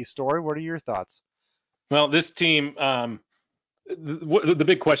Tennessee. Story, what are your thoughts? Well, this team, the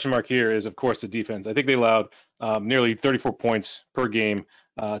big question mark here is, of course, the defense. I think they allowed nearly 34 points per game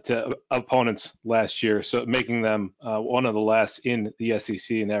to opponents last year, so making them one of the last in the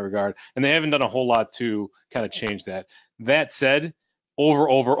SEC in that regard. And they haven't done a whole lot to kind of change that. That said,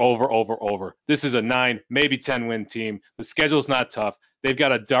 over. This is a 9, maybe 10 win team. The schedule's not tough. They've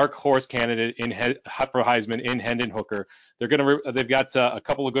got a dark horse candidate for Heisman in Hendon Hooker. They've got a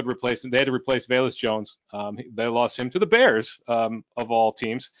couple of good replacements. They had to replace Velus Jones. They lost him to the Bears of all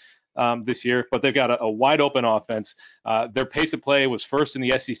teams this year, but they've got a wide open offense. Their pace of play was first in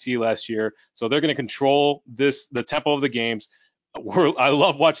the SEC last year, so they're going to control the tempo of the games. I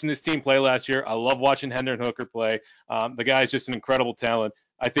love watching this team play last year. I love watching Hendon Hooker play. The guy is just an incredible talent.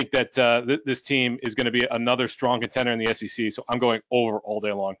 I think that this team is going to be another strong contender in the SEC, so I'm going over all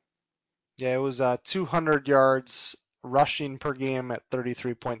day long. Yeah, it was 200 yards rushing per game at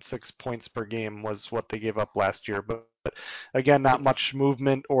 33.6 points per game was what they gave up last year. But again, not much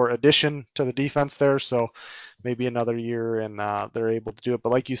movement or addition to the defense there. So maybe another year and they're able to do it.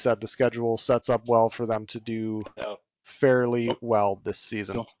 But like you said, the schedule sets up well for them to do Uh, fairly don't, well this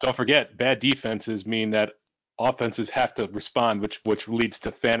season. don't forget, bad defenses mean that offenses have to respond, which leads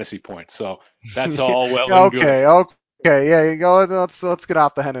to fantasy points. So that's all well and good. Okay, okay, yeah, you go. Let's get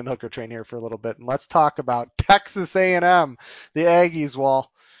off the Hendon Hooker train here for a little bit and let's talk about Texas A&M, the Aggies.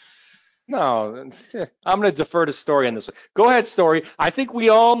 Wall. No, I'm going to defer to Story on this one. Go ahead, Story. I think we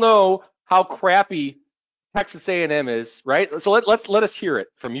all know how crappy Texas A&M is, right? So let us hear it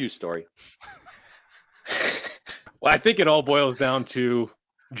from you, Story. Well, I think it all boils down to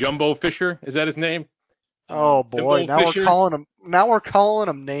Jumbo Fisher. Is that his name? Oh boy, Jumbo Fisher. now we're calling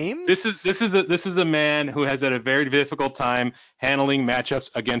them names. This is the man who has had a very difficult time handling matchups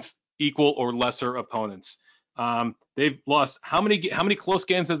against equal or lesser opponents. They've lost how many close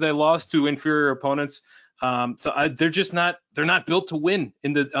games have they lost to inferior opponents? They're not built to win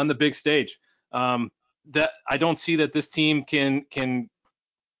on the big stage. That I don't see that this team can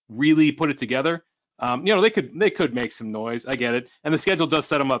really put it together. They could make some noise. I get it, and the schedule does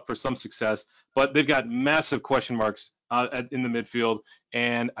set them up for some success, but they've got massive question marks in the midfield,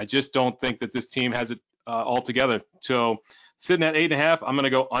 and I just don't think that this team has it all together. So sitting at 8.5, I'm going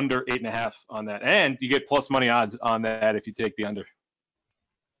to go under 8.5 on that, and you get plus money odds on that if you take the under.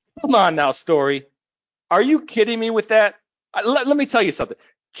 Come on now, Story. Are you kidding me with that? Let me tell you something.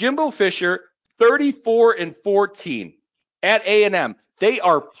 Jimbo Fisher, 34-14 at A&M. They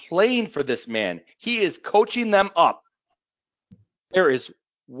are playing for this man. He is coaching them up. There is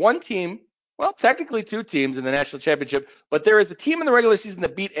one team, well, technically two teams in the national championship, but there is a team in the regular season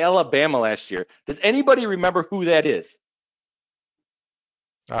that beat Alabama last year. Does anybody remember who that is?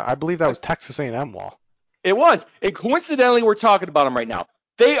 I believe that was Texas A&M. Wall. It was. And coincidentally, we're talking about them right now.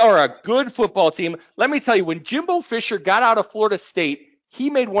 They are a good football team. Let me tell you, when Jimbo Fisher got out of Florida State, he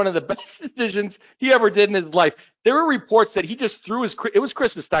made one of the best decisions he ever did in his life. There were reports that he just threw it was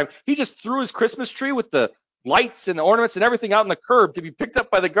Christmas time. He just threw his Christmas tree with the lights and the ornaments and everything out in the curb to be picked up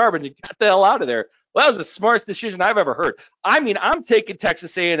by the garbage and got the hell out of there. Well, that was the smartest decision I've ever heard. I mean, I'm taking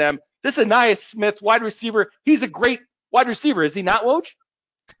Texas A&M. This Anais Smith, wide receiver, he's a great wide receiver, is he not, Woj?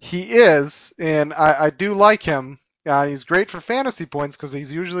 He is, and I do like him. He's great for fantasy points because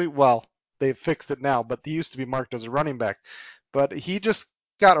he's usually, well, they've fixed it now, but he used to be marked as a running back. But he just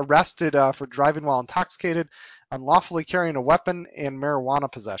got arrested for driving while intoxicated, unlawfully carrying a weapon, and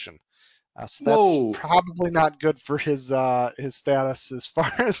marijuana possession. So that's Whoa. probably not good for his status as far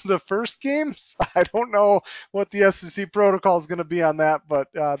as the first games. I don't know what the SEC protocol is going to be on that,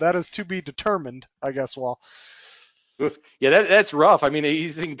 but that is to be determined, I guess. Well, Oof. Yeah, that's rough. I mean,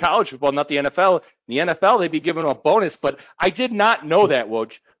 he's in college football, not the NFL. In the NFL, they'd be giving him a bonus, but I did not know that,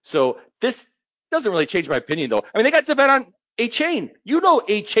 Woj. So this doesn't really change my opinion, though. I mean, they got Devon A-Chain. You know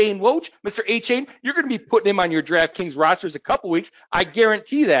A-Chain, Woj, Mr. A-Chain. You're going to be putting him on your DraftKings rosters a couple weeks. I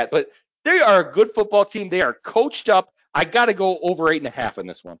guarantee that. But they are a good football team. They are coached up. I got to go over 8.5 in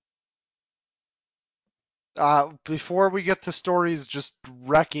this one. before we get to stories, just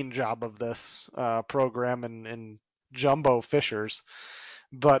wrecking job of this program and Jumbo Fishers.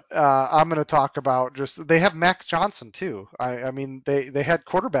 But I'm going to talk about just they have Max Johnson too. I mean they had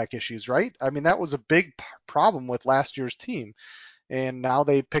quarterback issues, right? I mean that was a big problem with last year's team, and now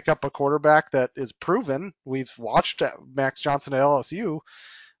they pick up a quarterback that is proven. We've watched Max Johnson at LSU.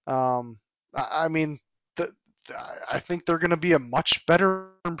 I mean I think they're going to be a much better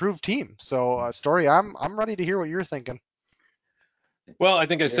improved team. So, Story, I'm ready to hear what you're thinking. Well, I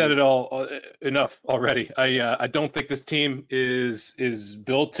think I Yeah. said it all enough already. I don't think this team is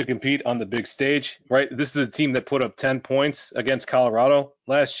built to compete on the big stage, right? This is a team that put up 10 points against Colorado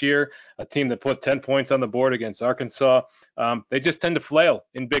last year, a team that put 10 points on the board against Arkansas. They just tend to flail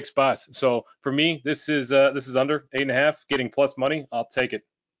in big spots. So for me, this is under 8.5, getting plus money. I'll take it.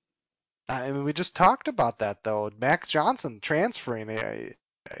 I mean, we just talked about that though. Max Johnson transferring.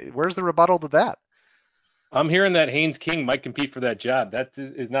 Where's the rebuttal to that? I'm hearing that Haynes King might compete for that job. That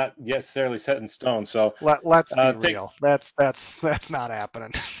is not necessarily set in stone. So Let's be take real. That's not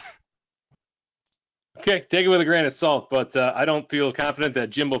happening. Okay, take it with a grain of salt, but I don't feel confident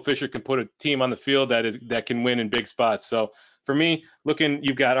that Jimbo Fisher can put a team on the field that can win in big spots. So for me,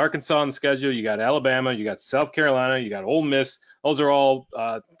 you've got Arkansas on the schedule, you got Alabama, you got South Carolina, you got Ole Miss. Those are all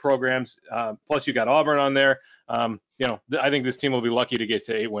programs. Plus, you got Auburn on there. I think this team will be lucky to get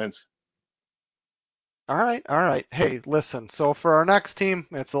to 8 wins. All right, all right. Hey, listen. So for our next team,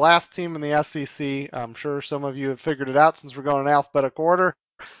 it's the last team in the SEC. I'm sure some of you have figured it out since we're going in alphabetical order.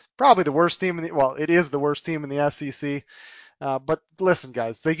 Probably the worst team in the well, it is the worst team in the SEC. But listen,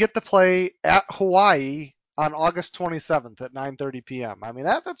 guys, they get to play at Hawaii on August 27th at 9:30 p.m. I mean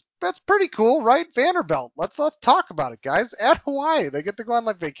that's pretty cool, right? Vanderbilt. Let's talk about it, guys. At Hawaii, they get to go on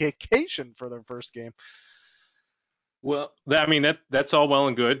like vacation for their first game. Well, I mean that's all well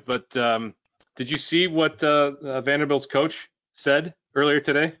and good, but did you see what Vanderbilt's coach said earlier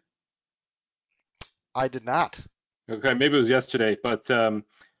today? I did not. Okay, maybe it was yesterday, but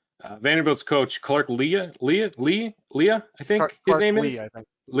Vanderbilt's coach Clark Leah, I think his Clark name Lee, is I think.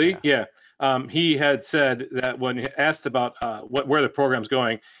 Lee. Yeah. Yeah, he had said that when asked about where the program's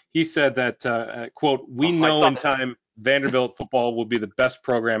going, he said that quote, "We Oh, I know saw in that. time Vanderbilt football will be the best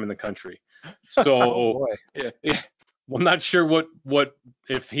program in the country." Oh So boy. yeah, well, I'm not sure what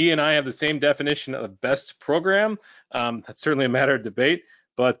if he and I have the same definition of best program. That's certainly a matter of debate,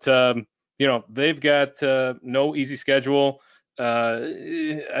 but they've got no easy schedule.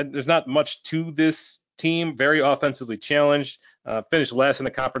 There's not much to this team. Very offensively challenged. Finished last in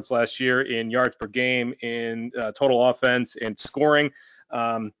the conference last year in yards per game, in total offense, and scoring.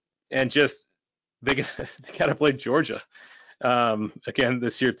 And just they they got to play Georgia again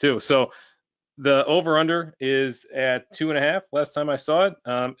this year too. So the over under is at 2.5 last time I saw it.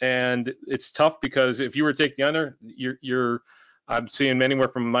 And it's tough because if you were to take the under, I'm seeing anywhere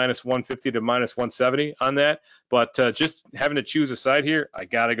from minus 150 to minus 170 on that. But just having to choose a side here, I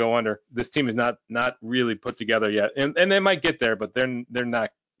got to go under. This team is not really put together yet. And they might get there, but they're not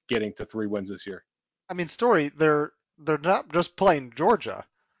getting to 3 wins this year. I mean, Story, they're not just playing Georgia.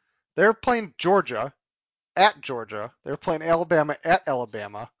 They're playing Georgia at Georgia. They're playing Alabama at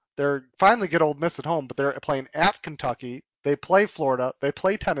Alabama. They're finally get Ole Miss at home, but they're playing at Kentucky. They play Florida. They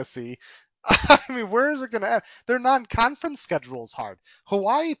play Tennessee. I mean, where is it going to end? Their non-conference schedule is hard.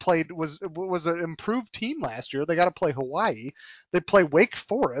 Hawaii was an improved team last year. They got to play Hawaii. They play Wake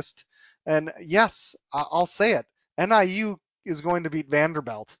Forest, and yes, I'll say it. NIU is going to beat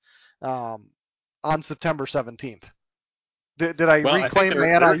Vanderbilt um, on September 17th. Did I Well, I think reclaim my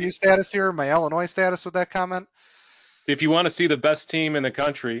they're NIU status here, my Illinois status with that comment? if you want to see the best team in the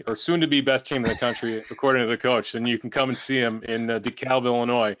country, or soon to be best team in the country, according to the coach, then you can come and see him in DeKalb,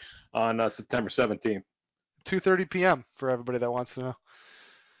 Illinois on September 17th. 2:30 p.m. for everybody that wants to know.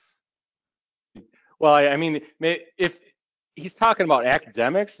 Well, I mean, if he's talking about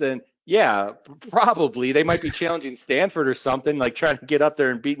academics, then yeah, probably they might be challenging Stanford or something, like trying to get up there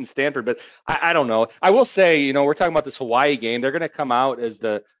and beating Stanford. But I don't know. I will say, we're talking about this Hawaii game. They're going to come out as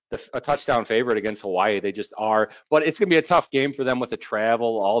a touchdown favorite against Hawaii. They just are. But it's going to be a tough game for them with the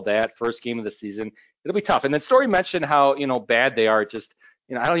travel, all that. First game of the season, it'll be tough. And then Story mentioned how bad they are. Just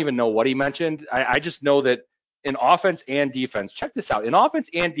I don't even know what he mentioned. I just know that in offense and defense. Check this out. In offense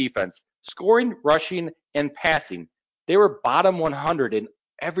and defense, scoring, rushing, and passing, they were bottom 100 in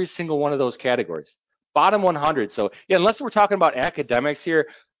every single one of those categories. Bottom 100. So, yeah, unless we're talking about academics here,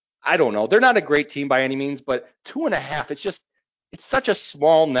 I don't know. They're not a great team by any means, but 2.5, it's such a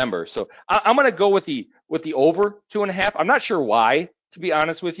small number. So I'm going to go with the over 2.5. I'm not sure why, to be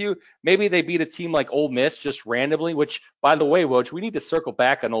honest with you. Maybe they beat a team like Ole Miss just randomly, which, by the way, Woj, we need to circle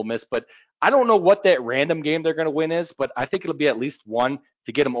back on Ole Miss, but I don't know what that random game they're going to win is, but I think it'll be at least one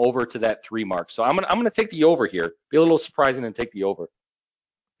to get them over to that 3 mark. So I'm gonna take the over here. Be a little surprising and take the over.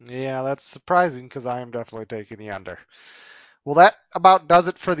 Yeah, that's surprising because I am definitely taking the under. Well, that about does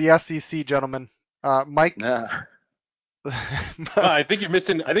it for the SEC, gentlemen. Mike. Nah. I think you're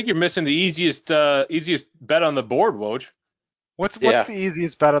missing. I think you're missing the easiest bet on the board, Woj. What's Yeah. the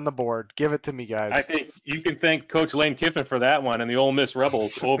easiest bet on the board? Give it to me, guys. I think you can thank Coach Lane Kiffin for that one and the Ole Miss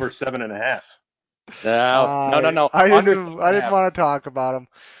Rebels over 7.5. No. I Under seven and a didn't half. want to talk about him.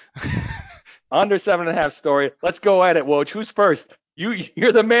 Under 7.5 story. Let's go at it, Woj. Who's first?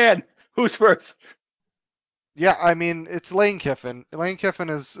 You're the man. Who's first? Yeah, I mean it's Lane Kiffin. Lane Kiffin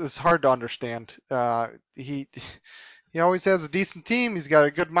is hard to understand. He always has a decent team. He's got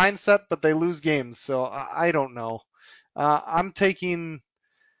a good mindset, but they lose games. So I don't know. I'm taking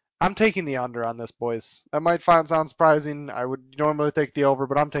the under on this, boys. That might sound surprising. I would normally take the over,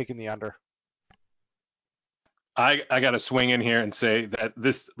 but I'm taking the under. I got to swing in here and say that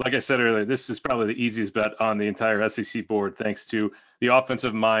this, like I said earlier, this is probably the easiest bet on the entire SEC board, thanks to the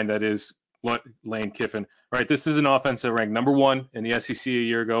offensive mind that is what Lane Kiffin. Right, this is an offense that ranked number 1 in the SEC a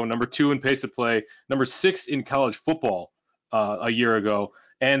year ago, number 2 in pace of play, number 6 in college football a year ago,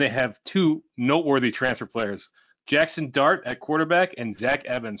 and they have 2 noteworthy transfer players. Jackson Dart at quarterback and Zach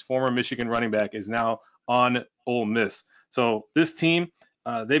Evans, former Michigan running back, is now on Ole Miss. So this team,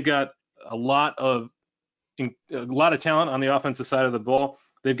 they've got a lot of talent on the offensive side of the ball.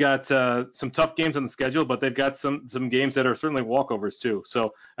 They've got some tough games on the schedule, but they've got some games that are certainly walkovers too.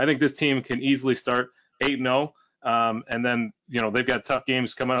 So I think this team can easily start 8-0, and then they've got tough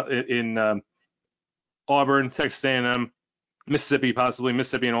games coming up in Auburn, Texas A&M, Mississippi, possibly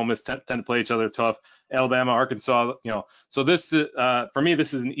Mississippi and Ole Miss tend to play each other tough. Alabama, Arkansas, So this for me,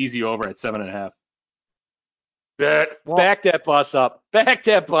 this is an easy over at 7.5. Back that bus up. Back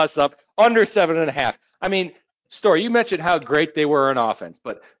that bus up. Under 7.5. I mean, Story, you mentioned how great they were on offense,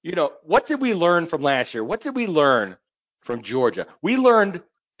 but what did we learn from last year? What did we learn from Georgia? We learned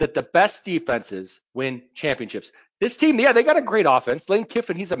that the best defenses win championships. This team, yeah, they got a great offense. Lane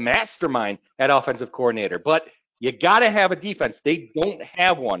Kiffin, he's a mastermind at offensive coordinator, but you got to have a defense. They don't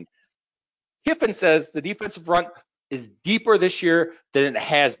have one. Kiffin says the defensive front is deeper this year than it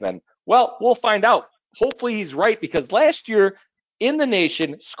has been. Well, we'll find out. Hopefully he's right, because last year in the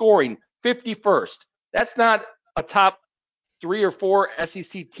nation, scoring 51st. That's not a top 3 or 4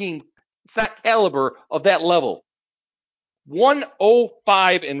 SEC team. It's not caliber of that level.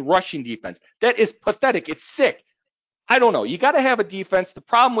 105 in rushing defense. That is pathetic. It's sick. I don't know. You got to have a defense. The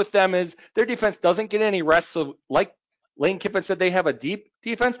problem with them is their defense doesn't get any rest. So like Lane Kiffin said, they have a deep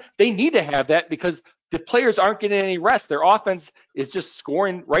defense. They need to have that because the players aren't getting any rest. Their offense is just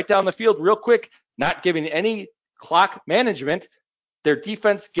scoring right down the field real quick, not giving any clock management. Their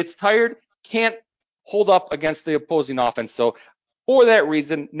defense gets tired, can't hold up against the opposing offense. So for that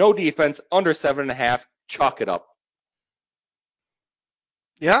reason, no defense, under 7.5, chalk it up.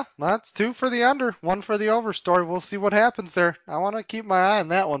 Yeah, that's 2 for the under, 1 for the over. Story. We'll see what happens there. I want to keep my eye on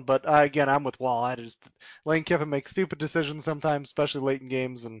that one, but again, I'm with Wall. Lane Kiffin makes stupid decisions sometimes, especially late in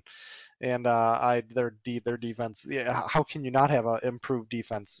games, and their defense. Yeah, how can you not have an improved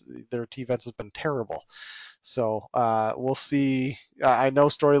defense? Their defense has been terrible. So we'll see. I know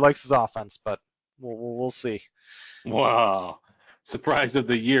Story likes his offense, but we'll see. Wow, surprise of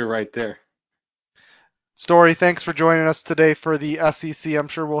the year right there. Story, thanks for joining us today for the SEC. I'm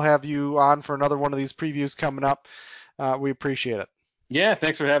sure we'll have you on for another one of these previews coming up. We appreciate it. Yeah,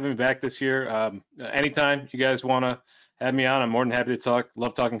 thanks for having me back this year. Anytime you guys want to have me on, I'm more than happy to talk.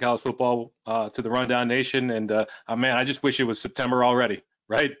 Love talking college football to the Rundown Nation. And, man, I just wish it was September already,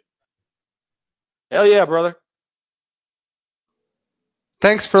 right? Hell yeah, brother.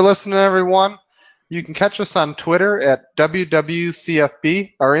 Thanks for listening, everyone. You can catch us on Twitter at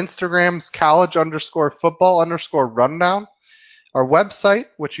WWCFB. Our Instagram's college_football_rundown. Our website,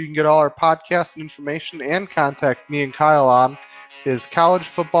 which you can get all our podcasts and information and contact me and Kyle on, is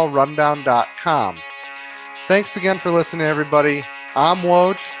collegefootballrundown.com. Thanks again for listening, everybody. I'm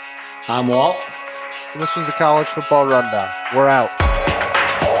Woj. I'm Walt. And this was the College Football Rundown. We're out.